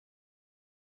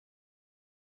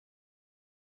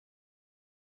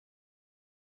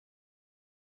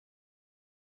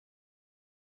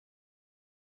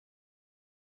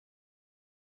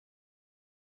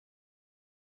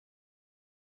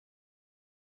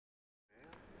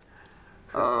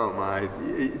Oh my,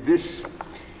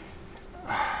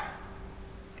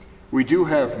 we do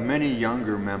have many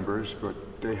younger members,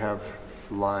 but they have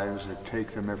lives that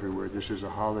take them everywhere. This is a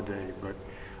holiday, but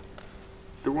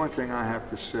the one thing I have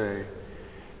to say,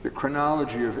 the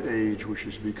chronology of age, which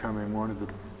is becoming one of the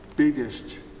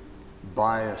biggest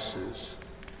biases,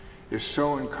 is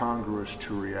so incongruous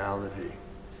to reality.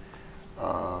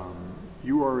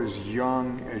 You are as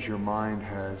young as your mind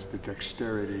has the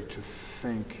dexterity to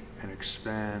think and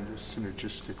expand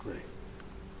synergistically,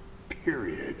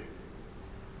 period.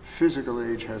 Physical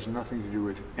age has nothing to do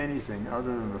with anything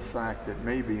other than the fact that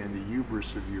maybe in the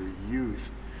hubris of your youth,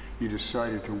 you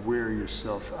decided to wear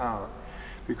yourself out.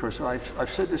 Because I've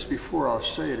said this before, I'll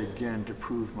say it again to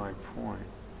prove my point.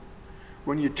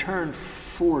 When you turn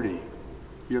 40,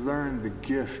 you learn the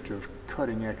gift of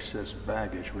cutting excess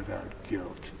baggage without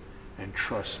guilt. And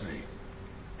trust me,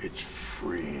 it's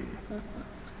freeing.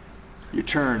 You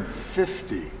turn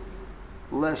 50,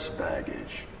 less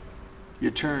baggage.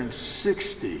 You turn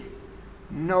 60,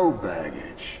 no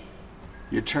baggage.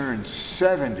 You turn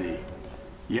 70,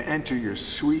 you enter your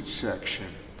sweet section.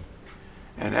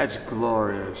 And that's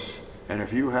glorious. And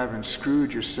if you haven't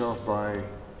screwed yourself by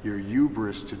your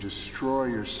hubris to destroy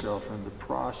yourself in the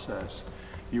process,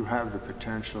 you have the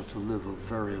potential to live a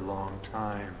very long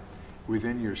time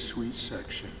within your sweet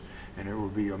section, and it will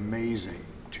be amazing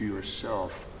to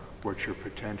yourself what your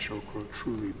potential will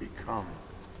truly become.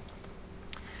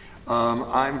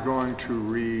 I'm going to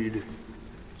read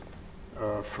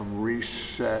from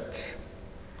Reset.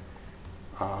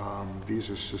 These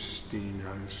are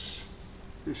Sestina's.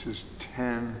 This is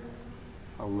 10,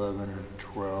 11, and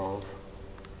 12.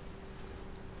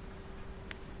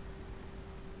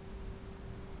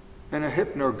 In a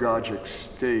hypnagogic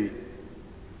state,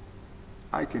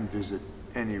 I can visit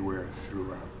anywhere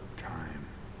throughout time,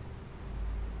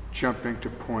 jumping to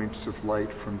points of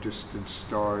light from distant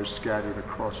stars scattered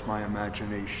across my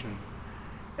imagination,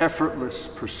 effortless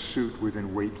pursuit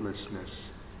within weightlessness.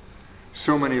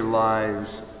 So many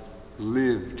lives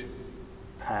lived,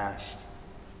 past,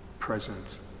 present,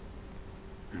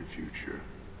 and future.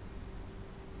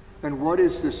 And what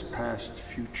is this past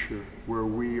future where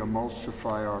we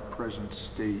emulsify our present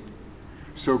state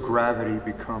so gravity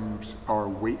becomes our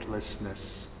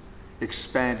weightlessness,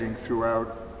 expanding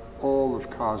throughout all of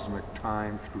cosmic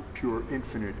time through pure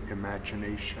infinite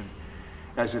imagination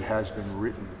as it has been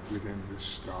written within the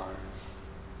stars?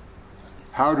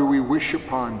 How do we wish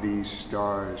upon these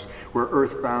stars where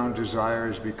earthbound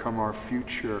desires become our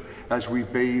future as we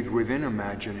bathe within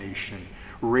imagination,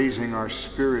 raising our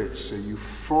spirits a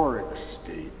euphoric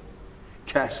state,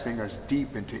 casting us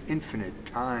deep into infinite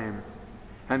time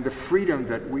and the freedom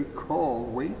that we call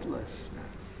weightlessness?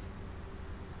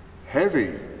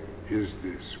 Heavy is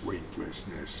this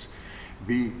weightlessness.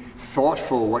 Be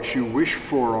thoughtful what you wish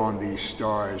for on these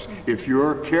stars. If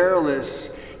you're careless,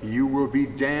 you will be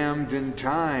damned in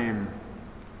time.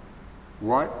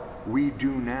 What we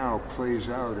do now plays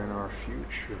out in our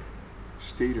future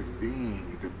state of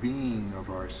being, the being of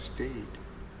our state.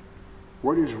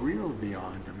 What is real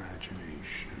beyond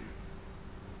imagination?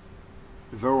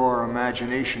 Though our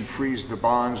imagination frees the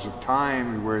bonds of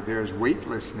time where there's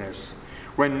weightlessness,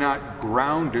 when not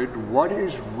grounded, what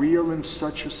is real in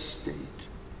such a state?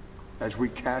 As we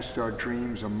cast our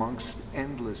dreams amongst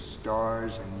endless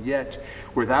stars, and yet,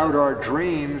 without our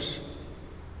dreams,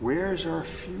 where's our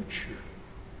future?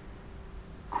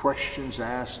 Questions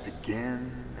asked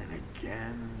again and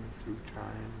again through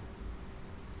time.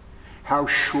 How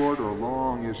short or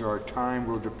long is our time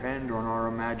will depend on our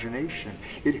imagination.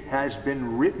 It has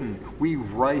been written. We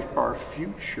write our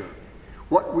future.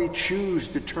 What we choose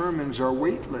determines our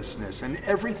weightlessness, and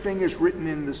everything is written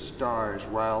in the stars,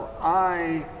 while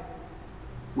I,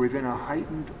 within a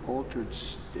heightened, altered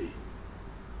state,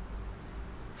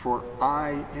 for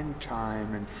I in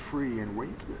time and free in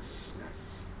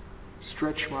weightlessness,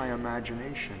 stretch my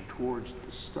imagination towards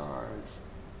the stars,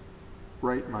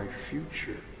 write my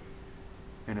future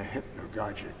in a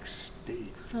hypnagogic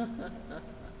state.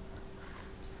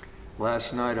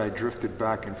 Last night I drifted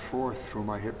back and forth through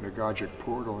my hypnagogic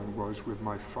portal and was with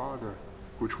my father,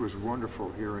 which was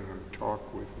wonderful hearing him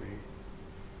talk with me.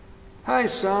 Hi,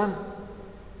 son.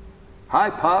 Hi,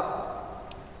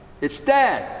 Pop. It's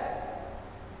Dad.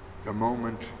 The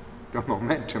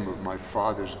momentum of my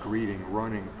father's greeting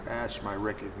running past my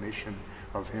recognition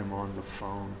of him on the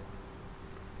phone.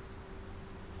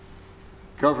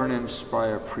 Governance by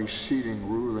a preceding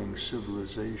ruling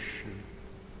civilization.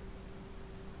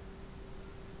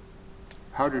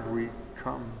 How did we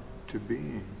come to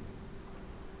being?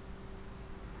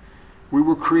 We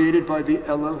were created by the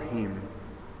Elohim,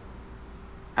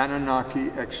 Anunnaki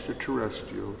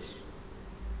extraterrestrials,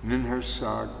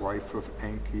 Ninhursag, wife of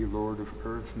Enki, lord of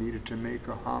earth, needed to make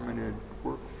a hominid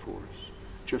workforce,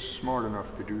 just smart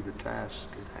enough to do the task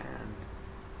at hand.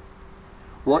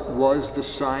 What was the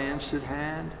science at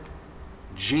hand?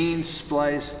 Genes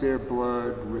spliced their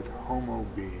blood with Homo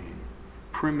being,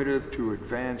 primitive to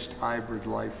advanced hybrid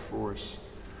life force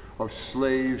of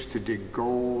slaves to dig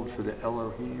gold for the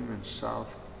Elohim in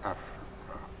South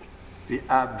Africa, the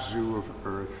Abzu of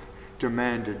earth,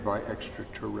 demanded by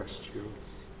extraterrestrials.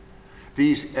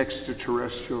 These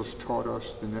extraterrestrials taught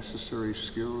us the necessary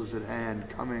skills at hand,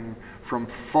 coming from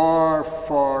far,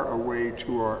 far away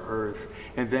to our earth,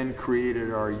 and then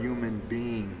created our human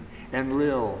being.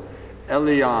 Enlil,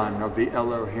 Elion of the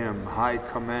Elohim, high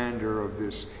commander of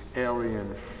this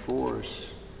alien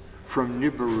force. From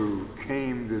Nibiru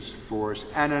came this force,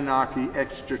 Anunnaki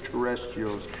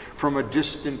extraterrestrials, from a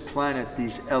distant planet,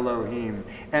 these Elohim.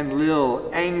 Enlil,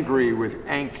 angry with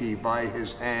Enki by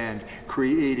his hand,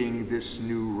 creating this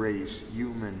new race,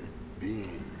 human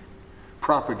being.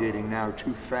 Propagating now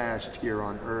too fast here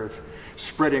on earth,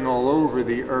 spreading all over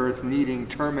the earth, needing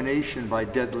termination by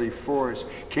deadly force,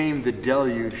 came the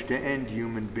deluge to end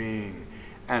human being.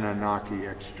 Anunnaki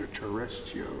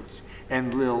extraterrestrials,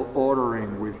 Enlil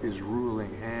ordering with his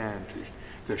ruling hand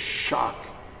the shock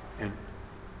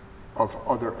of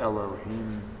other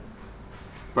Elohim.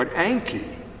 But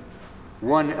Enki,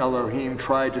 one Elohim,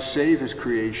 tried to save his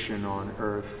creation on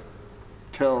earth,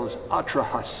 tells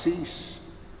Atrahasis,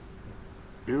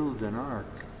 build an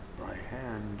ark by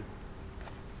hand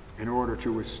in order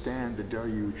to withstand the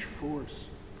deluge force.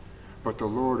 But the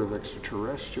Lord of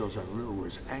extraterrestrials, Enlil,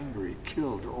 was angry,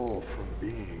 killed all from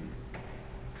being.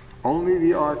 Only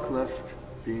the ark left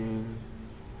being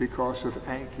because of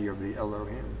Enki of the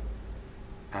Elohim,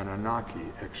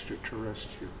 Anunnaki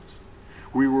extraterrestrials.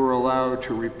 We were allowed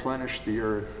to replenish the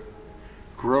earth,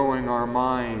 growing our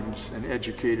minds. An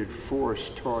educated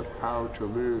force taught how to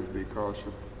live because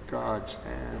of God's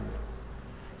hand.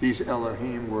 These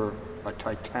Elohim were a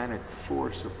titanic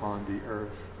force upon the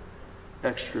earth.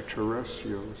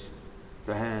 Extraterrestrials,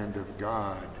 the hand of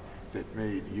God that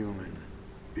made human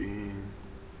being.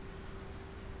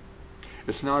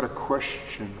 It's not a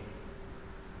question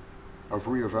of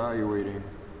reevaluating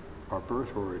our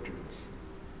birth origins,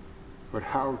 but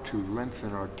how to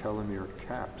lengthen our telomere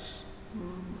caps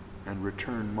and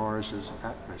return Mars's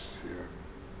atmosphere.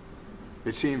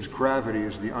 It seems gravity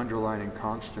is the underlying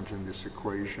constant in this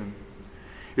equation.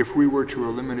 If we were to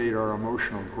eliminate our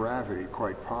emotional gravity,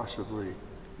 quite possibly,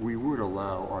 we would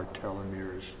allow our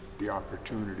telomeres the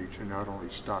opportunity to not only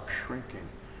stop shrinking,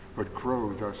 but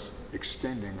grow, thus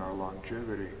extending our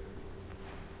longevity.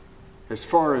 As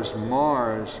far as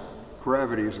Mars,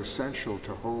 gravity is essential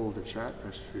to hold its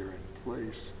atmosphere in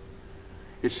place.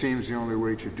 It seems the only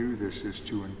way to do this is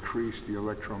to increase the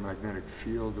electromagnetic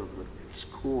field of its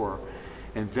core,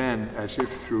 and then, as if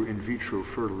through in vitro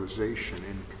fertilization,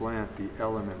 implant the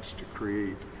elements to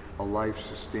create a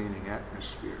life-sustaining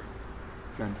atmosphere,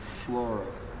 then flora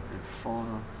and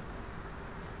fauna.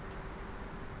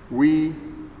 We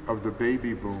of the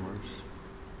baby boomers,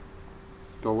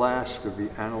 the last of the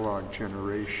analog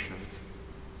generation,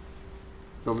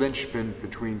 the linchpin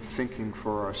between thinking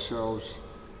for ourselves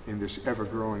in this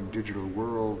ever-growing digital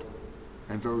world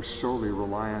and those solely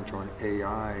reliant on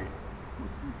AI,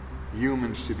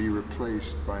 humans to be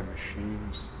replaced by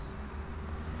machines.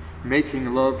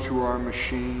 Making love to our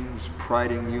machines,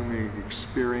 priding human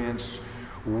experience,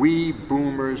 we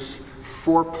boomers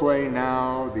foreplay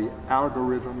now the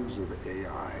algorithms of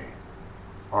AI.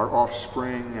 Our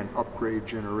offspring and upgrade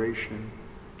generation,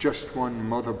 just one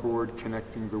motherboard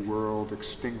connecting the world,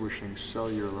 extinguishing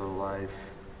cellular life,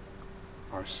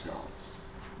 ourselves.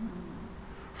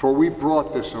 For we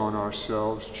brought this on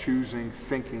ourselves, choosing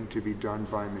thinking to be done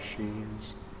by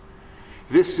machines.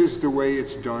 This is the way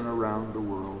it's done around the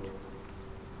world.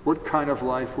 What kind of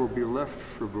life will be left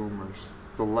for boomers,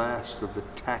 the last of the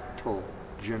tactile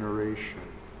generation?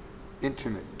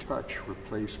 Intimate touch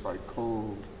replaced by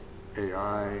cold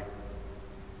AI.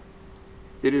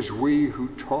 It is we who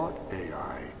taught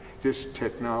AI, this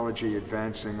technology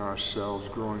advancing ourselves,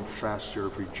 growing faster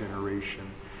every generation,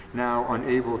 now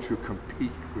unable to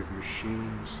compete with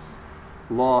machines.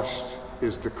 Lost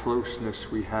is the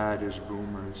closeness we had as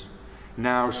boomers,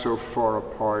 now so far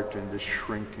apart in this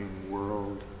shrinking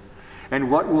world.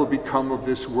 And what will become of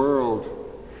this world?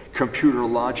 Computer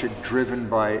logic driven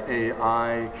by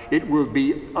AI. It will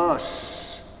be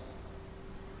us,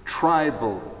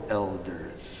 tribal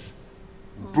elders,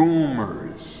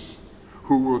 boomers,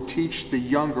 who will teach the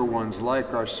younger ones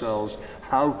like ourselves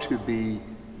how to be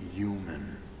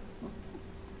human.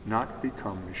 not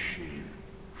become machine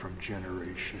from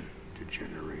generation to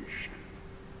generation.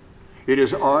 It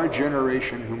is our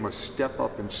generation who must step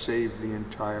up and save the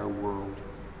entire world,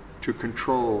 to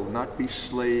control, not be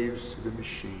slaves to the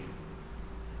machine.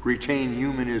 Retain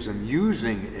humanism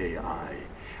using AI,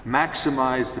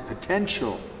 maximize the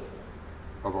potential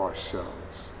of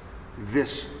ourselves.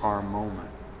 This our moment,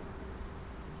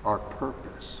 our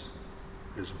purpose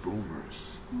as boomers.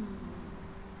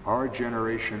 Our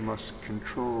generation must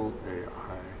control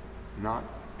AI, not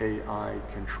AI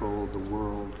control the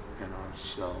world and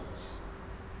ourselves.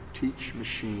 Teach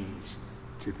machines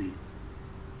to be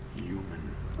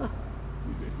human.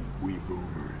 We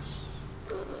boomers.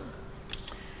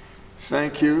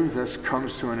 Thank you. This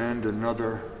comes to an end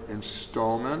another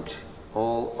installment.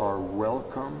 All are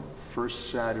welcome.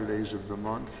 First Saturdays of the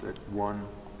month at 1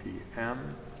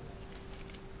 p.m.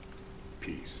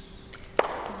 Peace.